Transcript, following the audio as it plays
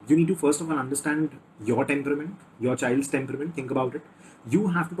you need to first of all understand your temperament, your child's temperament. Think about it. You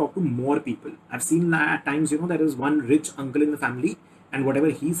have to talk to more people. I've seen at times, there is one rich uncle in the family, and whatever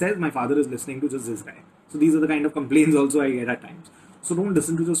he says, my father is listening to just this guy. So these are the kind of complaints also I get at times. So don't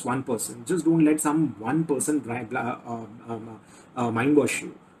listen to just one person. Just don't let some one person mind wash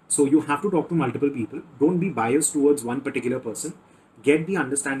you. So you have to talk to multiple people. Don't be biased towards one particular person. Get the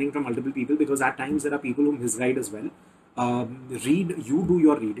understanding from multiple people, because at times there are people who misguide as well. Read. You do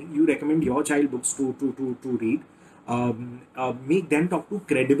your reading. You recommend your child books to read. Make them talk to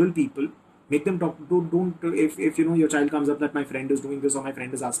credible people. Make them talk. Don't if your child comes up that my friend is doing this or my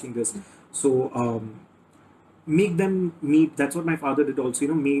friend is asking this. So make them meet. That's what my father did also.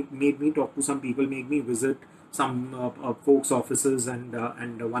 Made me talk to some people, made me visit some folks' offices, and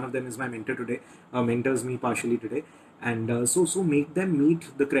one of them is my mentor today. Mentors me partially today, and so make them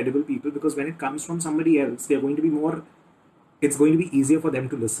meet the credible people, because when it comes from somebody else, they're going to be more. It's going to be easier for them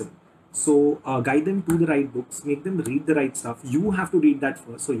to listen. So guide them to the right books, make them read the right stuff. You have to read that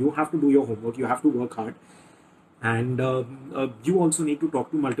first. So you have to do your homework. You have to work hard. And you also need to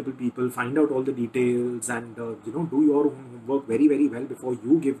talk to multiple people, find out all the details, and do your own work very, very well before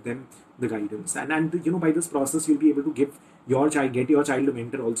you give them the guidance. And by this process, you'll be able to get your child a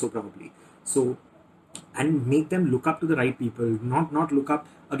mentor also, probably. So, and make them look up to the right people, not look up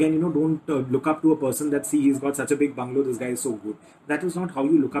again. Don't look up to a person that, see, he's got such a big bungalow, this guy is so good. That is not how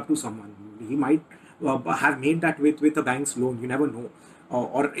you look up to someone. He might have made that with a bank's loan. You never know.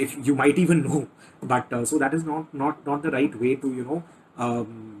 Or if you might even know, but so that is not the right way to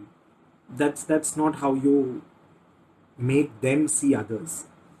that's not how you make them see others.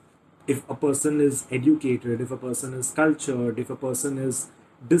 If a person is educated, if a person is cultured, if a person is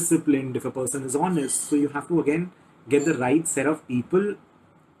disciplined, if a person is honest, so you have to again get the right set of people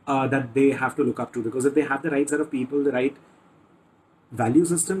that they have to look up to, because if they have the right set of people, the right value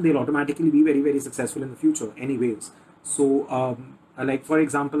system, they'll automatically be very, very successful in the future anyways. So like, for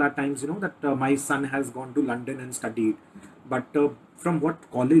example, at times, that my son has gone to London and studied, but from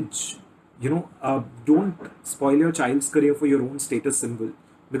what college? Don't spoil your child's career for your own status symbol,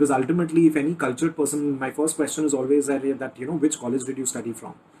 because ultimately, if any cultured person, my first question is always that which college did you study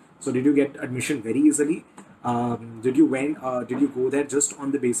from? So did you get admission very easily? Did you go there just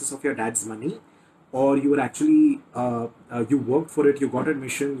on the basis of your dad's money, or you were actually you worked for it, you got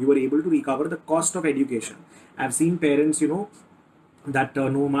admission, you were able to recover the cost of education? I've seen parents, that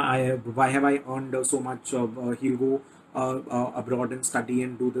no, why have I earned so much? He'll go abroad and study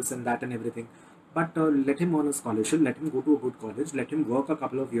and do this and that and everything. But let him earn a scholarship, let him go to a good college, let him work a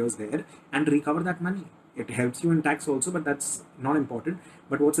couple of years there and recover that money. It helps you in tax also, but that's not important.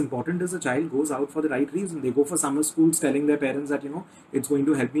 But what's important is the child goes out for the right reason. They go for summer schools telling their parents that, it's going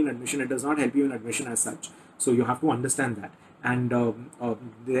to help me in admission. It does not help you in admission as such. So you have to understand that. And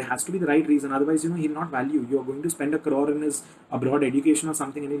there has to be the right reason. Otherwise, he'll not value. You're going to spend 1 crore in his abroad education or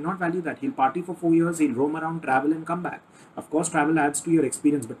something, and he'll not value that. He'll party for 4 years, he'll roam around, travel and come back. Of course, travel adds to your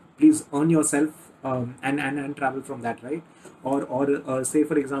experience, but please earn yourself and travel from that, right? Or say,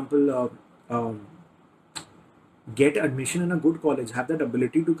 for example, get admission in a good college, have that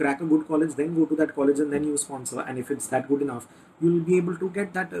ability to crack a good college, then go to that college and then you sponsor. And if it's that good enough, you'll be able to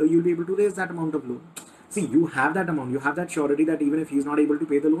get that, you'll be able to raise that amount of loan. See, you have that amount, you have that surety that even if he's not able to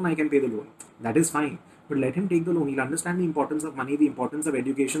pay the loan, I can pay the loan. That is fine. But let him take the loan. He'll understand the importance of money, the importance of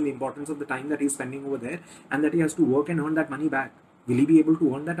education, the importance of the time that he's spending over there, and that he has to work and earn that money back. Will he be able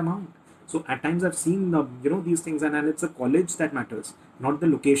to earn that amount? So at times I've seen these things, and it's a college that matters, not the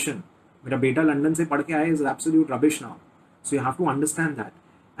location. Mera beta London se padh ke aaya is absolute rubbish now. So you have to understand that.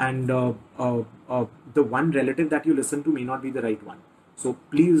 And the one relative that you listen to may not be the right one. So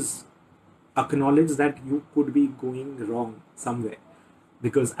please acknowledge that you could be going wrong somewhere,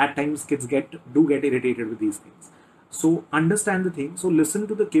 because at times kids do get irritated with these things. So understand the thing. So listen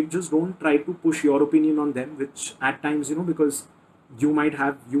to the kid. Just don't try to push your opinion on them, which at times, because you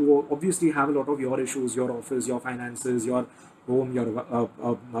obviously have a lot of your issues, your office, your finances, your home,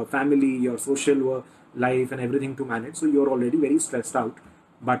 your family, your social life and everything to manage. So you're already very stressed out,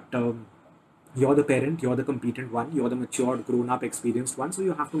 but you're the parent, you're the competent one, you're the matured, grown-up, experienced one, so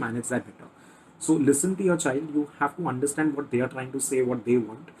you have to manage that better. So listen to your child. You have to understand what they are trying to say, what they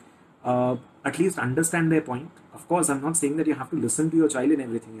want. At least understand their point. Of course, I'm not saying that you have to listen to your child in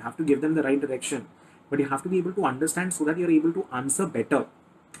everything. You have to give them the right direction, but you have to be able to understand so that you're able to answer better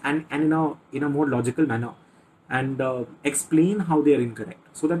and in a more logical manner, and explain how they are incorrect,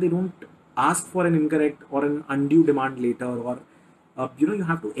 so that they don't ask for an incorrect or an undue demand later, or you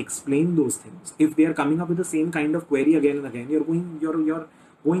have to explain those things. If they are coming up with the same kind of query again and again, you're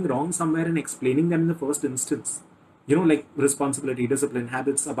going wrong somewhere in explaining them in the first instance. like responsibility, discipline,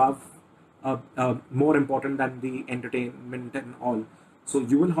 habits above, more important than the entertainment and all. So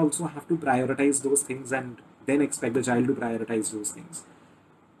you will also have to prioritize those things and then expect the child to prioritize those things.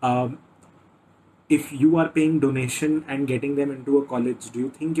 um, if you are paying donation and getting them into a college, do you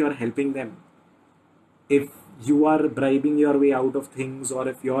think you are helping them? If you are bribing your way out of things, or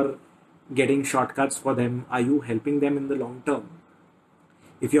if you're getting shortcuts for them, are you helping them in the long term?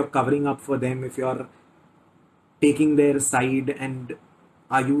 If you're covering up for them, if you're taking their side, and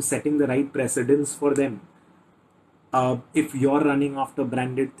are you setting the right precedence for them? If you're running after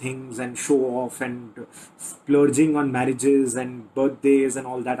branded things and show off and splurging on marriages and birthdays and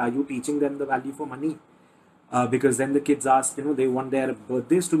all that, are you teaching them the value for money? Because then the kids ask, they want their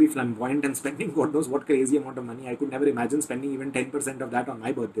birthdays to be flamboyant and spending God knows what crazy amount of money. I could never imagine spending even 10% of that on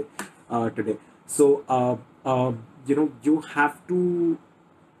my birthday today. So, you have to,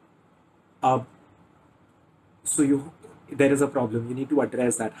 uh, so you, there is a problem. You need to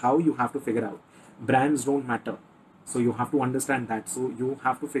address that. How? You have to figure out. Brands don't matter. So you have to understand that. So you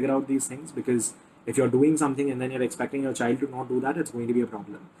have to figure out these things, because if you're doing something and then you're expecting your child to not do that, it's going to be a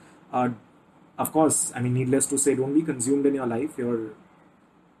problem. Uh, of course, I mean, needless to say, don't be consumed in your life. Your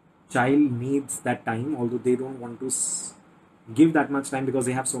child needs that time, although they don't want to give that much time because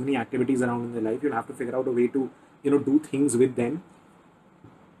they have so many activities around in their life. You'll have to figure out a way to, do things with them,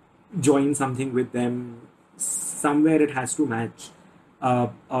 join something with them. Somewhere it has to match.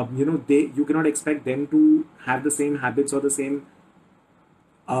 You cannot expect them to have the same habits or the same,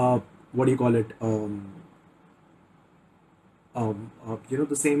 what do you call it?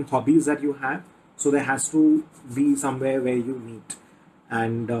 The same hobbies that you have. So there has to be somewhere where you meet,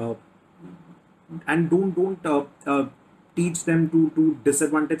 and don't teach them to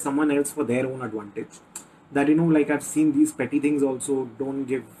disadvantage someone else for their own advantage. That, like I've seen these petty things also. Don't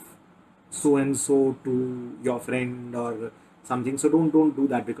give so and so to your friend or something. So don't do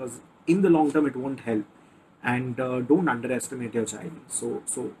that, because in the long term it won't help. And don't underestimate your child. So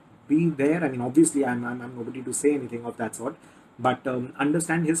be there. I mean, obviously I'm nobody to say anything of that sort, but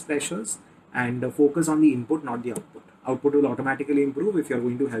understand his pressures, and focus on the input, not the output. Output will automatically improve if you're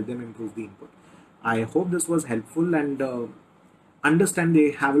going to help them improve the input. I hope this was helpful, and understand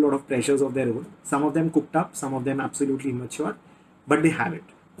they have a lot of pressures of their own. Some of them cooked up, some of them absolutely immature, but they have it.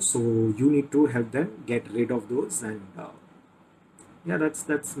 So you need to help them get rid of those, and yeah,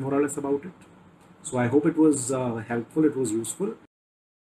 that's more or less about it. So I hope it was helpful, it was useful.